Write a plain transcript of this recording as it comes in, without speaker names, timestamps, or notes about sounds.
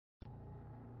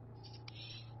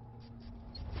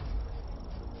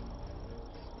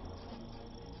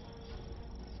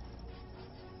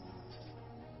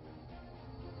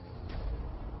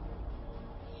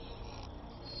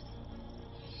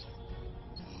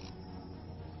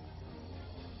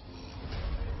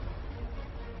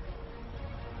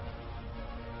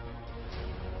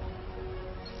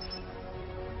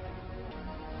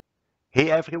Hey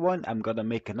everyone, I'm gonna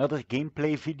make another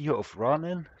gameplay video of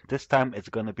Ronin. This time it's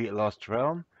gonna be a Lost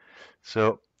Realm.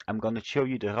 So I'm gonna show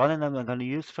you the Ronin I'm gonna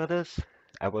use for this.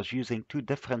 I was using two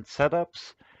different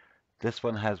setups. This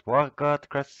one has War God,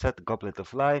 Crest Set, Goblet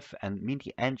of Life, and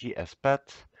Mini Angie as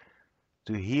pet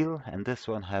to heal, and this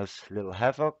one has Little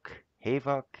Havoc,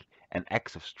 and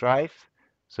Axe of Strife.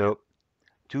 So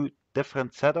two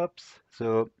different setups.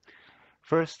 So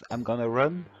first I'm gonna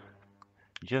run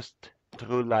just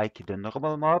through like the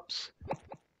normal mobs.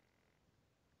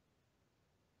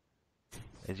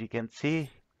 As you can see,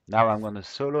 now I'm gonna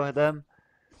solo them.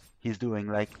 He's doing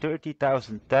like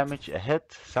 30,000 damage a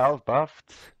hit, self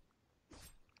buffed,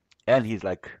 and he's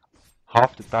like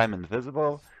half the time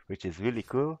invisible, which is really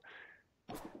cool.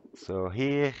 So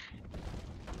here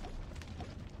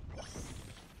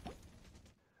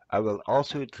I will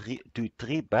also do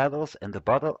 3 battles in the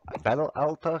battle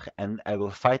altar, and I will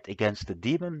fight against the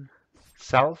demon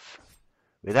self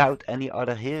without any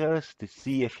other heroes to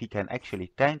see if he can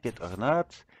actually tank it or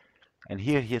not. And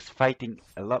here he is fighting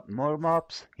a lot more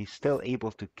mobs. He's still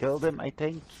able to kill them, I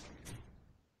think.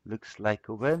 Looks like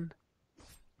a win.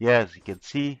 Yeah, as you can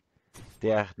see,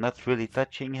 they are not really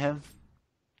touching him.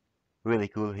 Really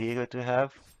cool hero to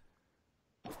have.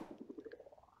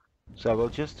 So I will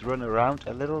just run around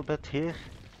a little bit here,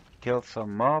 kill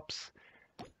some mobs.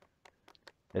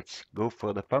 Let's go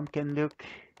for the pumpkin look.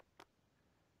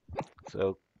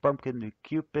 So pumpkin look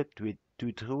Cupid with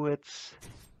 2 druids.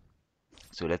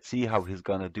 So let's see how he's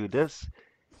gonna do this.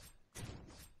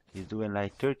 He's doing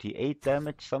like 38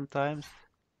 damage sometimes.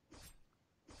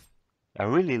 I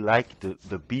really like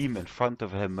the beam in front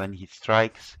of him when he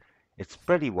strikes. It's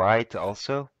pretty wide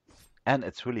also, and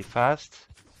it's really fast.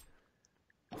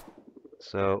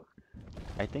 So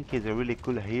I think he's a really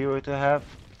cool hero to have.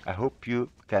 I hope you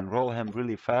can roll him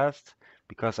really fast,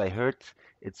 because I heard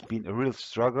it's been a real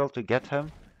struggle to get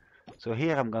him. So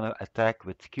here I'm gonna attack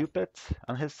with Cupid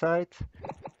on his side.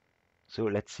 So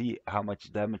let's see how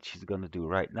much damage he's gonna do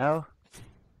right now.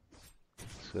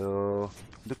 So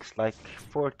looks like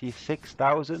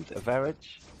 46,000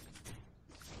 average.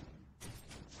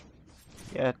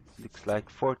 Yeah, looks like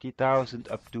 40,000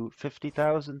 up to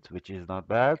 50,000, which is not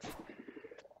bad.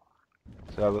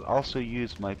 So I will also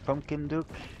use my pumpkin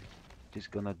duke. Just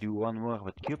gonna do one more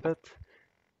with Cupid.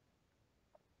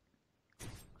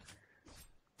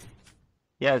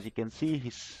 Yeah, as you can see,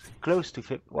 he's close to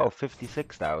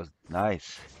 56,000.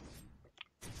 Nice.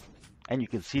 And you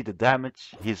can see the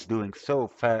damage. He's doing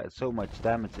so much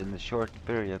damage in a short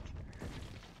period.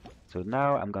 So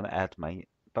now I'm gonna add my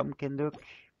pumpkin duke.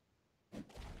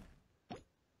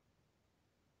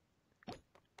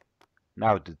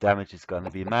 Now the damage is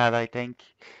gonna be mad, I think.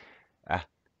 Ah,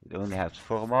 it only has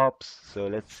 4 mobs, so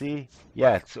let's see.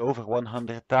 Yeah, it's over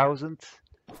 100,000.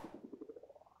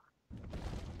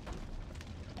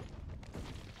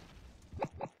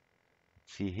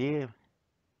 See here.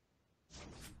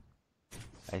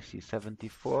 I see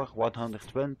 74,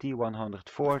 120,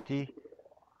 140.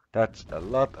 That's a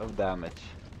lot of damage.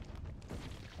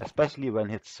 Especially when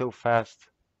it's so fast.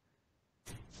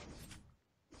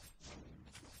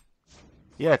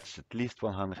 Yeah, it's at least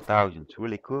 100,000.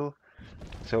 Really cool.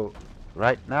 So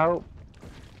right now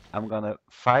I'm gonna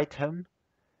fight him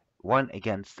 1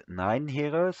 against 9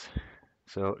 heroes.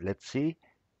 So let's see.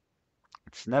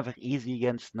 It's never easy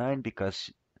against 9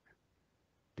 because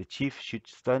the chief should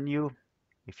stun you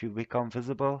if you become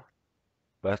visible.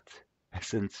 But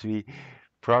since we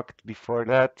procced before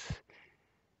that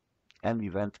and we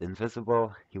went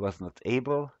invisible, he was not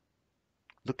able.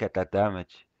 Look at that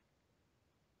damage.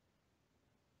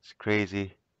 It's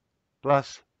crazy.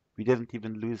 Plus, we didn't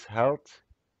even lose health.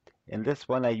 In this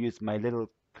one, I used my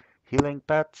little healing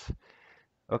pad.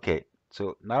 Okay,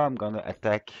 so now I'm gonna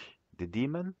attack the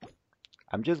demon.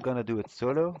 I'm just gonna do it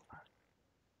solo.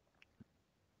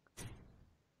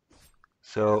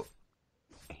 So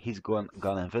he's gone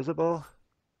invisible,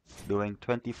 doing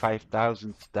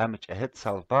 25,000 damage a hit,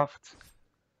 self-buffed.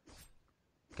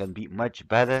 Can be much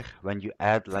better when you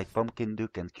add like Pumpkin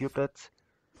Duke and Cupid.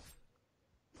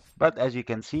 But as you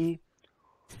can see,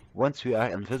 once we are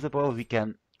invisible, we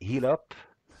can heal up,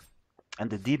 and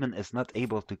the demon is not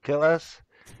able to kill us,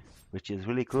 which is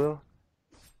really cool.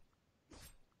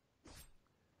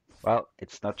 Well,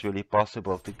 it's not really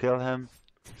possible to kill him,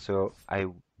 so I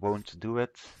won't do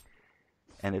it,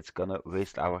 and it's gonna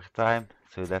waste our time,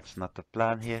 so that's not the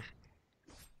plan here.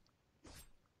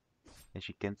 As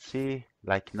you can see,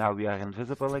 like now we are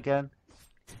invisible again,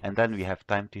 and then we have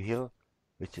time to heal,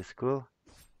 which is cool.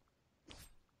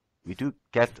 We do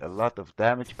get a lot of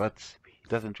damage, but he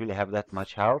doesn't really have that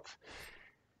much health.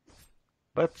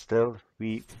 But still,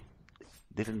 we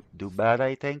didn't do bad,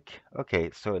 I think.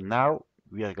 Okay, so now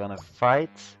we are gonna fight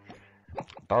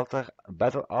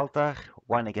Battle Altar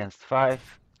 1 against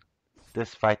 5.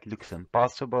 This fight looks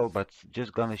impossible, but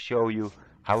just gonna show you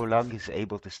how long he's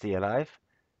able to stay alive.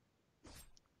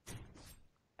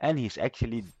 And he's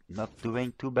actually not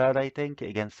doing too bad, I think,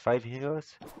 against 5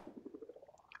 heroes.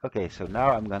 Okay, so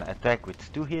now I'm gonna attack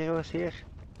with 2 heroes here,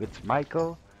 with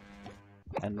Michael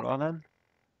and Ronin.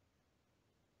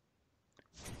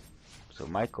 So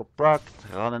Michael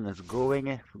procced, Ronin is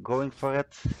going for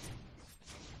it.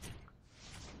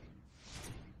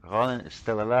 Ronin is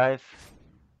still alive.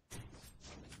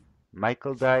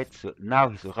 Michael died, so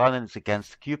now Ronin is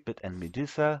against Cupid and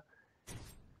Medusa.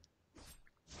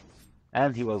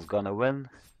 And he was gonna win,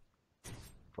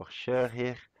 for sure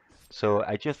here. So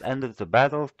I just ended the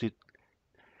battle to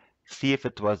see if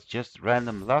it was just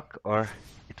random luck or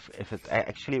if it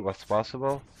actually was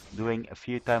possible, doing a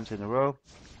few times in a row.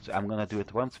 So I'm gonna do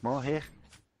it once more here.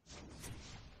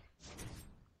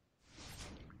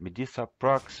 Medusa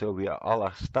proc, so we all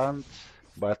are stunned,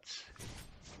 but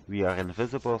we are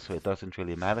invisible, so it doesn't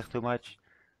really matter too much.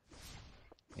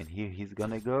 And here he's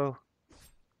gonna go.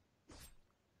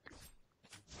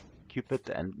 Cupid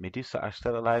and Medusa are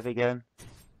still alive again.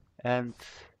 And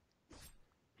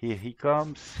here he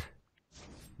comes.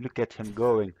 Look at him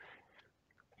going.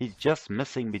 He's just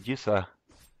missing Medusa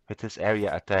with his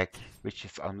area attack, which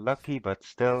is unlucky, but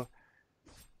still.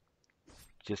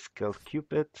 Just killed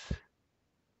Cupid.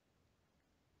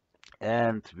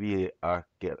 And we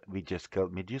just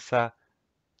killed Medusa.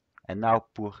 And now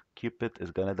poor Cupid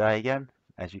is gonna die again.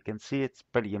 As you can see, it's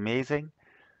pretty amazing.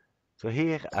 So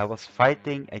here I was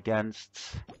fighting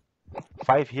against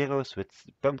 5 heroes with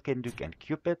Pumpkin Duke and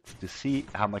Cupid to see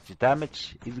how much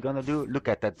damage he's gonna do. Look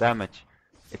at that damage.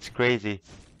 It's crazy.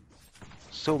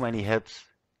 So many hits.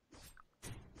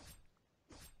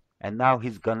 And now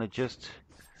he's gonna just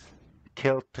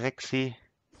kill Trixie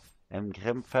and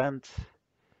Grimfant.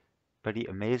 Pretty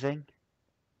amazing.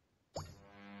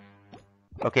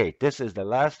 Okay, this is the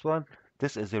last one.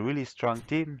 This is a really strong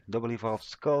team. Double Evolved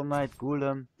Skull Knight,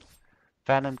 Golem,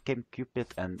 Phantom King, Cupid,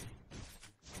 and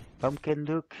Pumpkin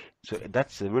Duke. So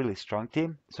that's a really strong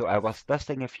team. So I was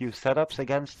testing a few setups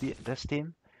against this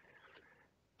team.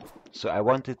 So I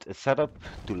wanted a setup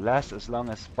to last as long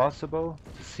as possible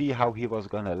to see how he was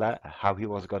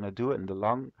gonna do in the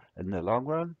long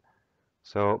run.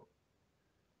 So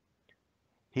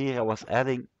here I was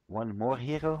adding one more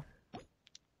hero,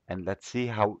 and let's see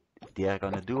how they are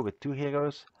gonna do with 2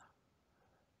 heroes.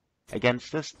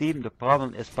 Against this team, the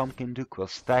problem is Pumpkin Duke will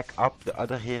stack up the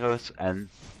other heroes, and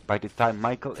by the time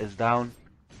Michael is down,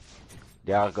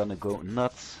 they are gonna go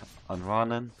nuts on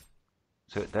Ronin.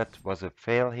 So that was a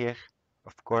fail here,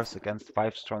 of course, against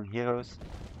 5 strong heroes.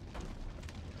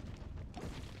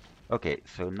 Okay,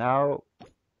 so now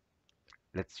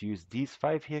let's use these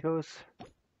 5 heroes.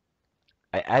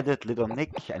 I added Little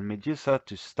Nick and Medusa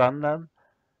to stun them.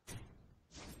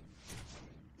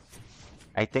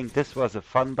 I think this was a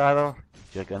fun battle.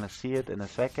 You're gonna see it in a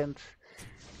second.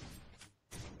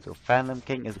 So Phantom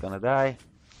King is gonna die.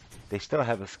 They still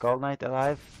have a Skull Knight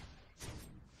alive.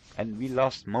 And we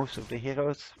lost most of the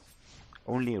heroes.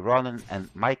 Only Ronin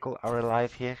and Michael are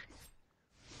alive here.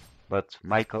 But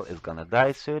Michael is gonna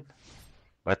die soon.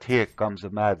 But here comes the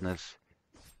madness.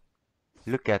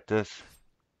 Look at this.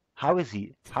 How is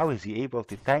he able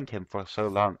to tank him for so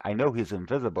long? I know he's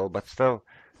invisible, but still.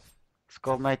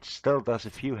 Skull Knight still does a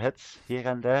few hits here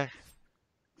and there.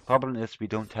 Problem is we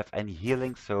don't have any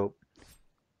healing, so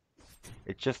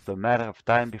it's just a matter of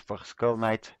time before Skull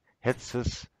Knight hits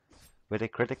us with a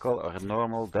critical or a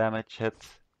normal damage hit.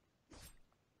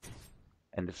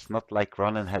 And it's not like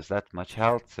Ronin has that much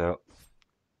health, so.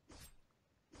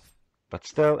 But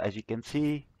still, as you can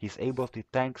see, he's able to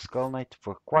tank Skull Knight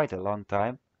for quite a long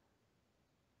time.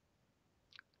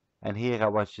 And here I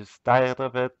was just tired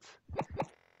of it.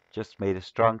 Just made a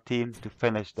strong team to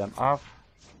finish them off.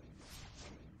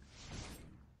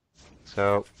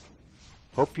 So,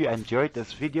 hope you enjoyed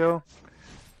this video.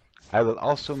 I will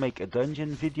also make a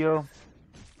dungeon video,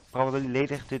 probably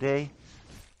later today,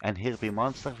 and here be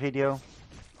monster video.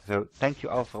 So thank you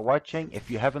all for watching. If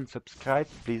you haven't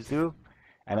subscribed, please do,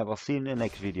 and I will see you in the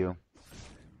next video.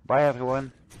 Bye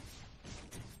everyone.